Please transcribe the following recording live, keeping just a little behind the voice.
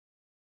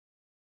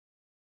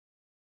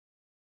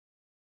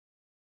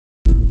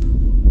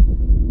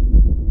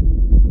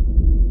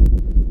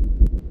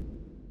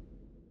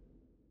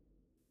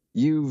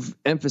You've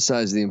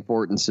emphasized the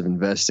importance of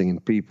investing in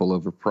people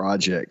over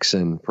projects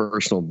and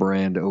personal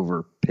brand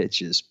over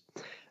pitches.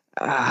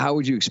 How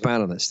would you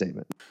expound on that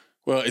statement?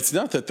 Well, it's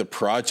not that the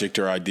project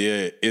or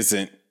idea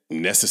isn't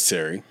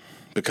necessary,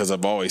 because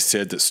I've always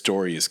said that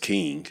story is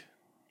king.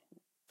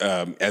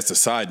 As a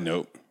side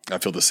note, I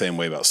feel the same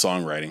way about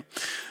songwriting.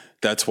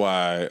 That's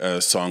why a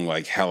song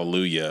like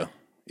Hallelujah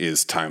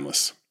is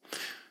timeless.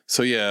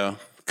 So yeah,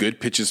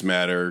 good pitches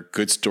matter,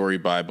 good story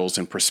Bibles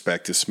and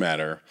prospectus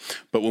matter.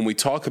 But when we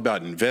talk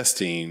about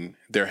investing,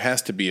 there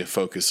has to be a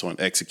focus on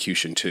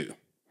execution too.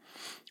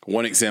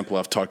 One example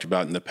I've talked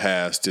about in the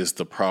past is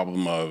the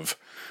problem of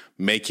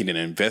making an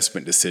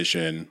investment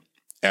decision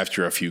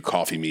after a few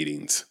coffee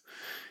meetings.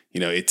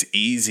 It's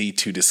easy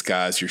to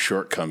disguise your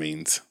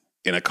shortcomings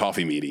in a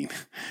coffee meeting.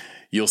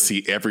 You'll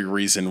see every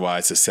reason why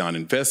it's a sound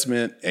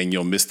investment, and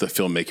you'll miss the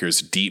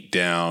filmmaker's deep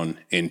down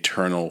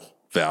internal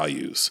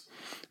values.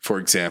 For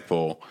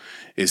example,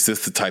 is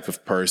this the type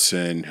of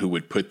person who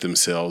would put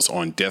themselves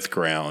on death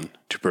ground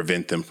to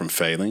prevent them from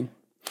failing?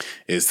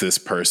 Is this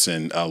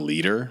person a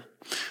leader?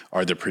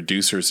 Are the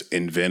producers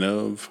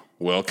inventive,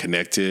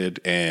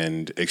 well-connected,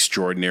 and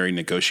extraordinary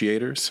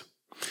negotiators?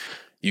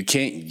 You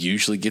can't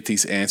usually get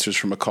these answers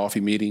from a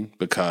coffee meeting,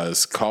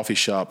 because coffee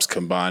shops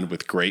combined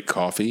with great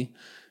coffee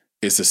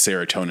is a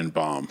serotonin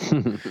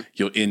bomb.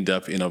 You'll end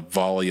up in a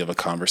volley of a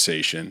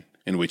conversation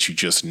in which you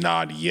just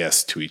nod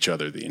yes to each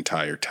other the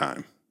entire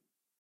time.